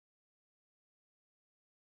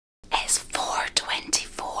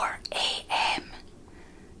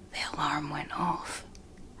off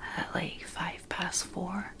at like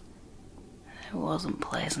 4:05. It wasn't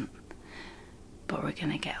pleasant, but we're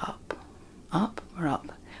gonna get up. We're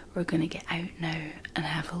up. We're gonna get out now and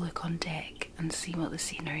have a look on deck and see what the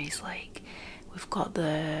scenery's like. We've got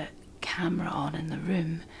the camera on in the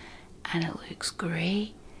room and it looks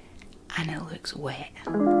grey and it looks wet.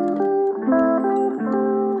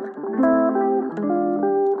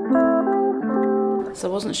 So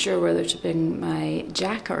I wasn't sure whether to bring my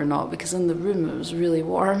jacket or not because in the room it was really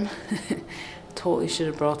warm. Totally should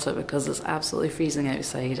have brought it because it's absolutely freezing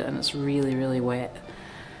outside and it's really, really wet.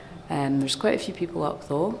 There's quite a few people up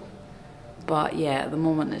though, but yeah, at the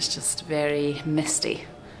moment it's just very misty,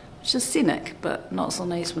 which is scenic, but not so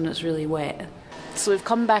nice when it's really wet. So we've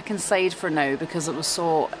come back inside for now because it was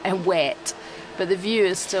so wet, but the view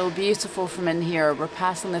is still beautiful from in here. We're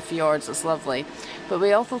passing the fjords, it's lovely. But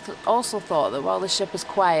we also thought that while the ship is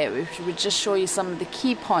quiet, we would just show you some of the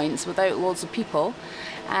key points without loads of people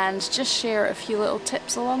and just share a few little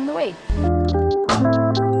tips along the way.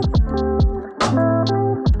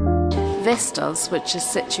 Vistas, which is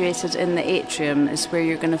situated in the atrium, is where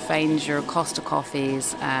you're going to find your Costa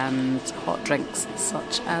coffees and hot drinks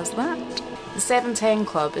such as that. The 710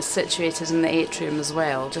 Club is situated in the atrium as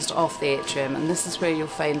well, just off the atrium, and this is where you'll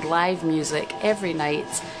find live music every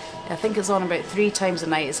night. I think it's on about 3 times a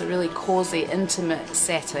night. It's a really cosy, intimate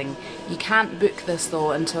setting. You can't book this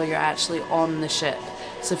though until you're actually on the ship.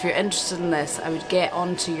 So if you're interested in this, I would get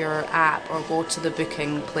onto your app or go to the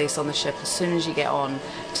booking place on the ship as soon as you get on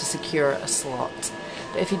to secure a slot.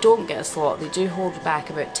 But if you don't get a slot, they do hold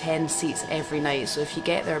back about 10 seats every night, so if you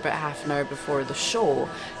get there about half an hour before the show,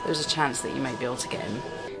 there's a chance that you might be able to get in.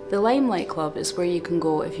 The Limelight Club is where you can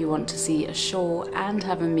go if you want to see a show and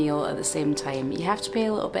have a meal at the same time. You have to pay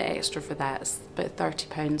a little bit extra for that, it's about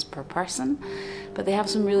 £30 per person, but they have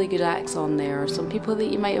some really good acts on there. Some people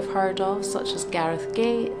that you might have heard of, such as Gareth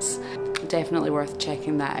Gates. Definitely worth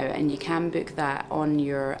checking that out, and you can book that on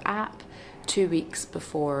your app 2 weeks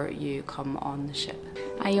before you come on the ship.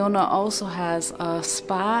 Iona also has a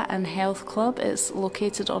spa and health club. It's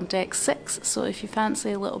located on deck 6, so if you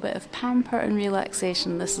fancy a little bit of pamper and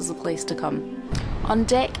relaxation, this is the place to come. On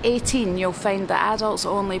deck 18 you'll find the adults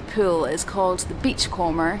only pool. It's called the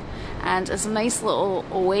Beachcomber and it's a nice little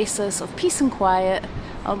oasis of peace and quiet,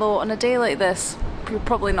 although on a day like this you're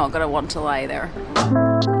probably not going to want to lie there.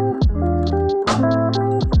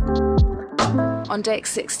 On deck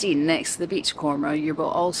 16, next to the Beachcomber, you will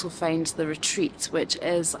also find the Retreat, which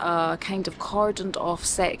is a kind of cordoned off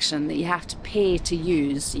section that you have to pay to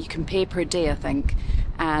use. You can pay per day, I think,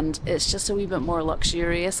 and it's just a wee bit more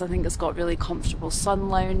luxurious. I think it's got really comfortable sun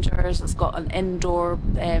loungers, it's got an indoor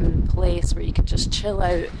place where you can just chill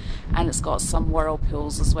out, and it's got some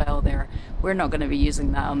whirlpools as well there. We're not going to be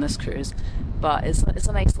using that on this cruise, but it's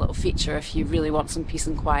a nice little feature if you really want some peace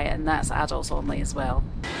and quiet, and that's adults only as well.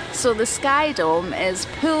 So the Sky Dome is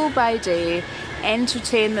pool by day,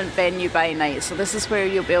 entertainment venue by night. So this is where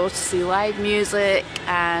you'll be able to see live music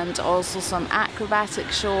and also some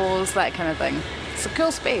acrobatic shows, that kind of thing. It's a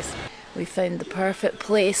cool space. We found the perfect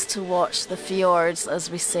place to watch the fjords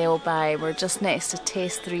as we sail by. We're just next to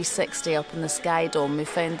Taste 360 up in the Sky Dome. We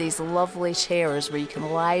found these lovely chairs where you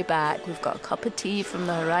can lie back. We've got a cup of tea from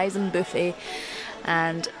the Horizon buffet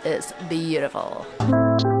and it's beautiful.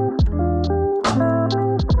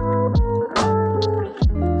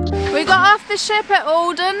 We got off the ship at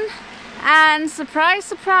Olden and surprise,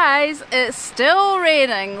 surprise, it's still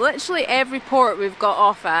raining. Literally every port we've got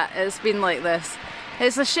off at has been like this.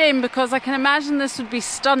 It's a shame because I can imagine this would be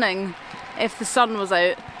stunning if the sun was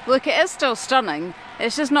out. Look, it is still stunning.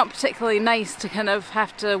 It's just not particularly nice to kind of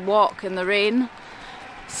have to walk in the rain.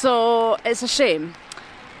 So it's a shame.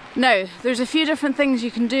 Now, there's a few different things you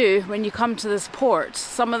can do when you come to this port.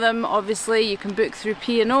 Some of them, obviously, you can book through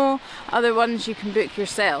P&O. Other ones you can book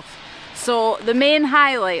yourself. So the main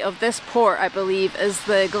highlight of this port, I believe, is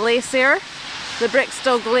the glacier, the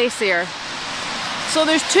Brickstill Glacier. So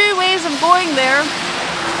there's 2 ways of going there.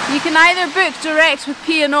 You can either book direct with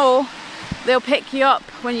P&O. They'll pick you up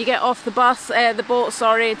when you get off the boat,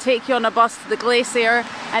 take you on a bus to the glacier,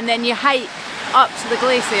 and then you hike up to the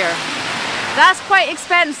glacier. That's quite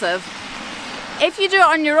expensive. If you do it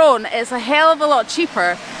on your own, it's a hell of a lot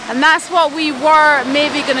cheaper, and that's what we were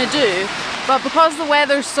maybe going to do. But because the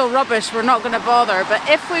weather's so rubbish, we're not going to bother. But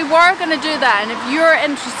if we were going to do that, and if you're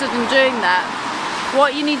interested in doing that,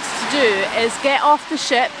 what you need to do is get off the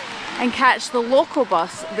ship and catch the local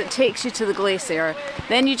bus that takes you to the glacier.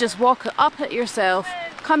 Then you just walk up it yourself,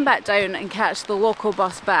 come back down and catch the local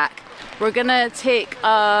bus back. We're going to take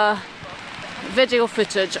video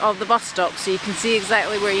footage of the bus stop so you can see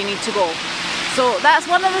exactly where you need to go. So that's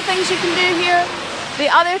one of the things you can do here. The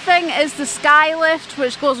other thing is the sky lift,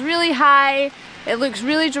 which goes really high. It looks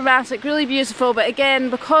really dramatic, really beautiful, but again,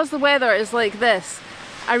 because the weather is like this,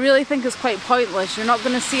 I really think it's quite pointless. You're not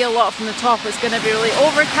going to see a lot from the top. It's going to be really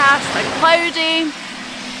overcast and cloudy.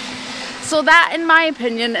 So that, in my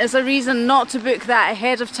opinion, is a reason not to book that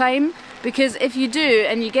ahead of time, because if you do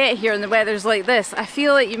and you get here and the weather's like this, I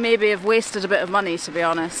feel like you maybe have wasted a bit of money, to be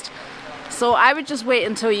honest. So I would just wait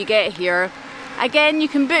until you get here. Again, you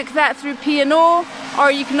can book that through P&O,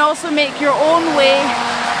 or you can also make your own way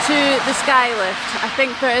to the sky lift. I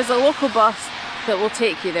think there is a local bus that will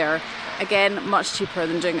take you there. Again, much cheaper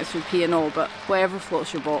than doing it through P&O, but whatever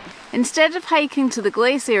floats your boat. Instead of hiking to the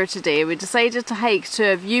glacier today, we decided to hike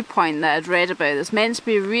to a viewpoint that I'd read about. It's meant to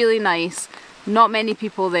be really nice, not many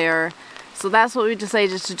people there, so that's what we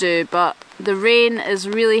decided to do, but the rain is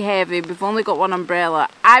really heavy. We've only got one umbrella.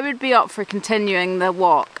 I would be up for continuing the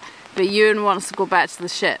walk, but Ewan wants to go back to the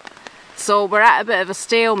ship. So we're at a bit of a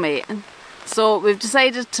stalemate. So we've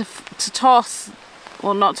decided to toss,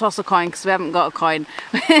 well, not toss a coin because we haven't got a coin.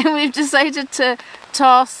 We've decided to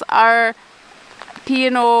toss our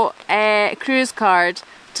P&O cruise card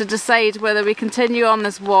to decide whether we continue on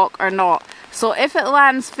this walk or not. So if it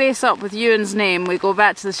lands face up with Ewan's name, we go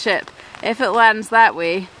back to the ship. If it lands that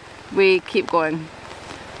way, we keep going.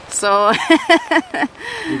 So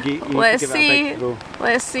let's see.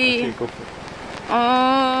 Let's see. Okay,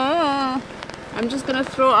 I'm just gonna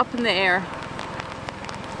throw it up in the air.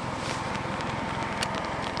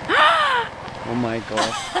 oh my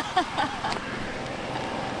gosh.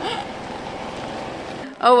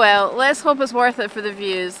 Oh well, let's hope it's worth it for the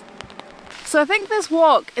views. So I think this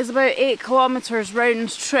walk is about 8 kilometers round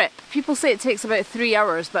trip. People say it takes about 3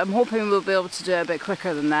 hours, but I'm hoping we'll be able to do it a bit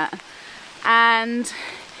quicker than that. And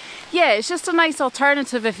yeah, it's just a nice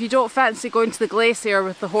alternative if you don't fancy going to the glacier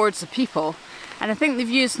with the hordes of people. And I think the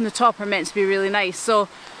views from the top are meant to be really nice. So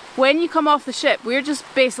when you come off the ship, we're just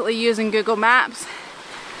basically using Google Maps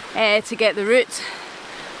to get the route.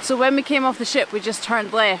 So when we came off the ship, we just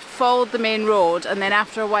turned left, followed the main road, and then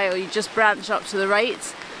after a while you just branch up to the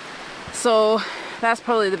right. So that's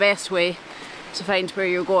probably the best way to find where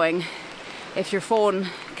you're going. If your phone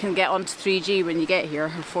can get onto 3G when you get here,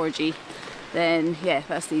 or 4G, then yeah,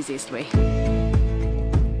 that's the easiest way.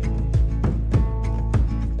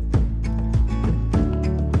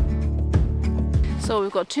 So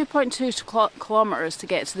we've got 2.2 kilometers to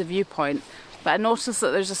get to the viewpoint, but I noticed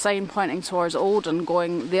that there's a sign pointing towards Olden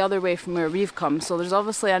going the other way from where we've come, so there's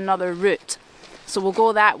obviously another route. So we'll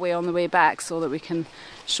go that way on the way back so that we can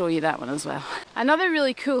show you that one as well. Another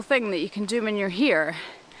really cool thing that you can do when you're here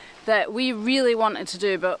that we really wanted to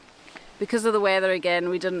do, but because of the weather again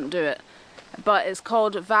we didn't do it, but it's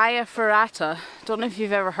called Via Ferrata. Don't know if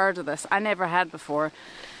you've ever heard of this. I never had before,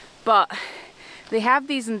 but they have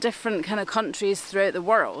these in different kind of countries throughout the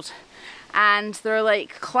world, and they're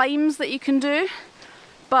like climbs that you can do,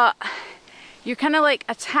 but you're kind of like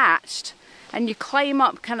attached and you climb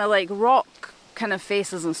up kind of like rock kind of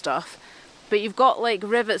faces and stuff, but you've got like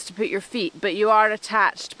rivets to put your feet, but you are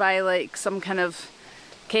attached by like some kind of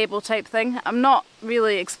cable type thing. I'm not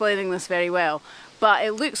really explaining this very well, but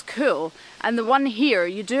it looks cool. And the one here,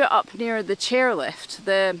 you do it up near the chairlift,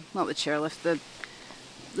 the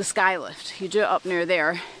sky lift. You do it up near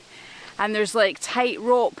there, and there's like tight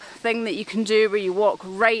rope thing that you can do where you walk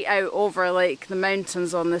right out over like the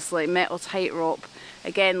mountains on this like metal tight rope.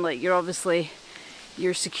 Again, like you're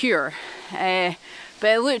secure. But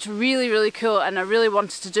it looked really, really cool, and I really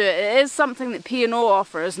wanted to do it. It is something that P&O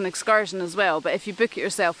offer as an excursion as well, but if you book it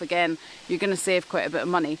yourself, again, you're going to save quite a bit of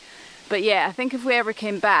money. But yeah, I think if we ever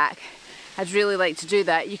came back, I'd really like to do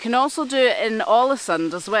that. You can also do it in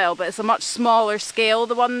Ålesund as well, but it's a much smaller scale,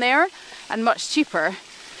 the one there, and much cheaper.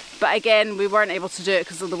 But again, we weren't able to do it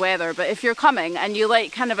because of the weather. But if you're coming and you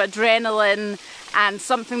like kind of adrenaline and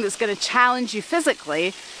something that's going to challenge you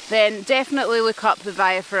physically, then definitely look up the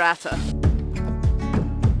Via Ferrata.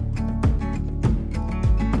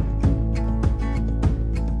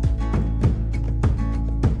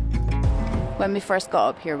 When we first got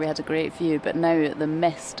up here we had a great view, but now the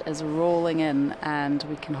mist is rolling in and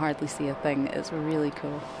we can hardly see a thing. It's really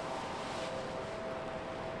cool.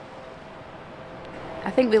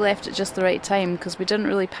 I think we left at just the right time because we didn't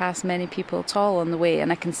really pass many people at all on the way,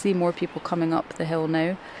 and I can see more people coming up the hill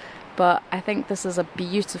now. But I think this is a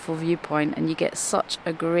beautiful viewpoint and you get such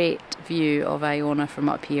a great view of Iona from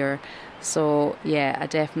up here. So yeah, I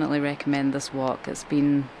definitely recommend this walk. It's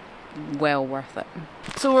been well worth it.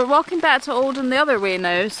 So we're walking back to Olden the other way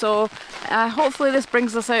now, so hopefully this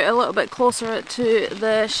brings us out a little bit closer to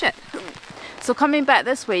the ship. So coming back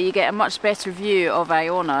this way, you get a much better view of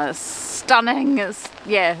Iona. It's stunning.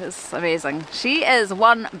 It's amazing. She is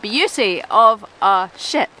one beauty of a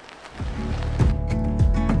ship.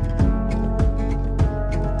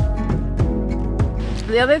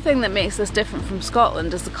 The other thing that makes this different from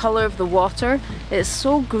Scotland is the colour of the water. It's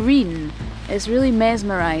so green. It's really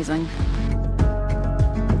mesmerising.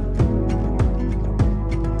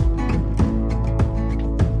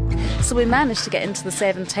 So we managed to get into the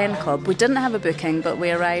 7:10 club. We didn't have a booking, but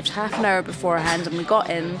we arrived half an hour beforehand and we got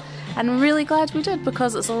in. And I'm really glad we did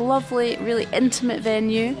because it's a lovely, really intimate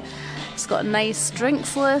venue. It's got a nice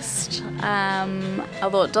drinks list,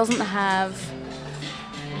 although it doesn't have...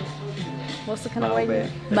 What's the kind of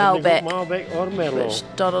wine? Malbec. Malbec or Merlot. Which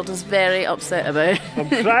Donald is very upset about. I'm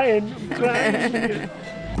crying, I'm crying.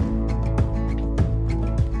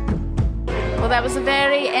 Well, that was a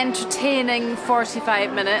very entertaining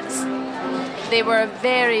 45 minutes. They were a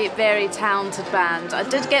very, very talented band. I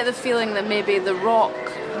did get the feeling that maybe the rock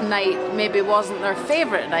night maybe wasn't their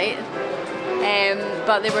favourite night,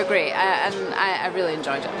 but they were great and I really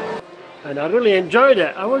enjoyed it. And I really enjoyed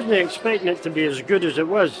it. I wasn't expecting it to be as good as it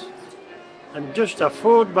was. And just a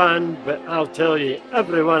Ford band, but I'll tell you,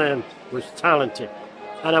 everyone in was talented.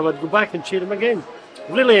 And I would go back and see them again.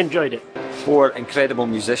 Really enjoyed it. 4 incredible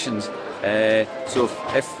musicians. So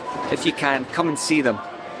if you can, come and see them.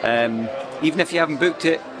 Even if you haven't booked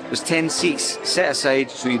it, there's 10 seats set aside,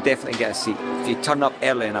 so you definitely get a seat if you turn up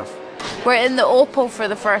early enough. We're in the Opal for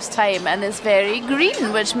the first time and it's very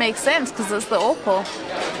green, which makes sense because it's the Opal.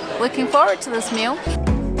 Looking forward to this meal.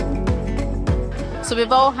 So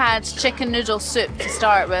we've all had chicken noodle soup to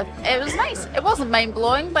start with. It was nice. It wasn't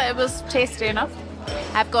mind-blowing, but it was tasty enough.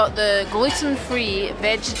 I've got the gluten-free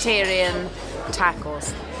vegetarian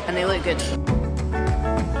tacos and they look good.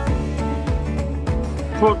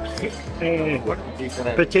 Pork,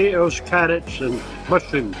 potatoes, carrots and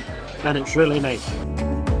mushrooms, and it's really nice.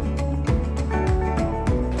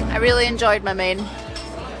 I really enjoyed my main,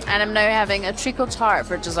 and I'm now having a treacle tart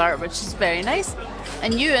for dessert, which is very nice.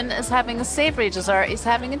 And Ewan is having a savoury dessert. He's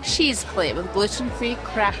having a cheese plate with gluten-free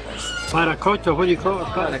crackers. Paracotta, what do you call it?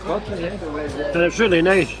 Paracotta, yeah. And it's really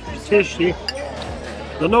nice, it's tasty.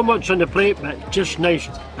 There's not much on the plate, but just nice.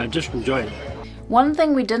 I just enjoy it. One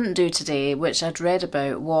thing we didn't do today, which I'd read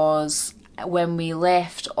about, was when we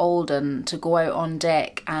left Olden to go out on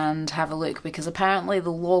deck and have a look, because apparently the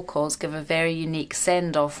locals give a very unique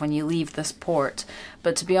send-off when you leave this port.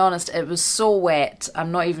 But to be honest, it was so wet,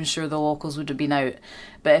 I'm not even sure the locals would have been out.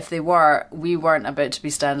 But if they were, we weren't about to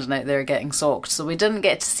be standing out there getting soaked, so we didn't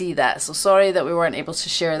get to see that. So sorry that we weren't able to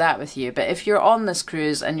share that with you. But if you're on this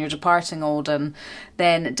cruise and you're departing Olden,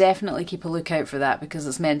 then definitely keep a lookout for that because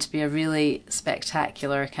it's meant to be a really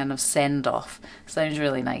spectacular kind of send-off. Sounds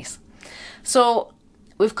really nice. So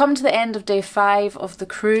we've come to the end of day 5 of the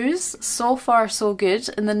cruise. So far so good.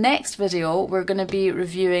 In the next video we're going to be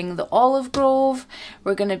reviewing the Olive Grove,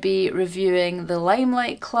 we're going to be reviewing the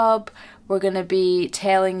Limelight Club, we're going to be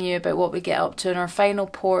telling you about what we get up to in our final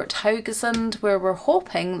port, Haugesund, where we're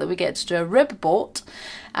hoping that we get to do a rib boat.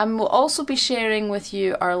 And we'll also be sharing with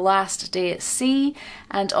you our last day at sea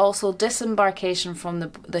and also disembarkation from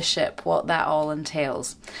the ship, what that all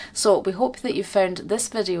entails. So we hope that you found this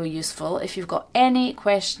video useful. If you've got any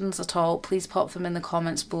questions at all, please pop them in the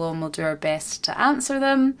comments below and we'll do our best to answer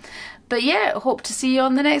them. But yeah, hope to see you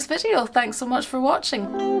on the next video. Thanks so much for watching.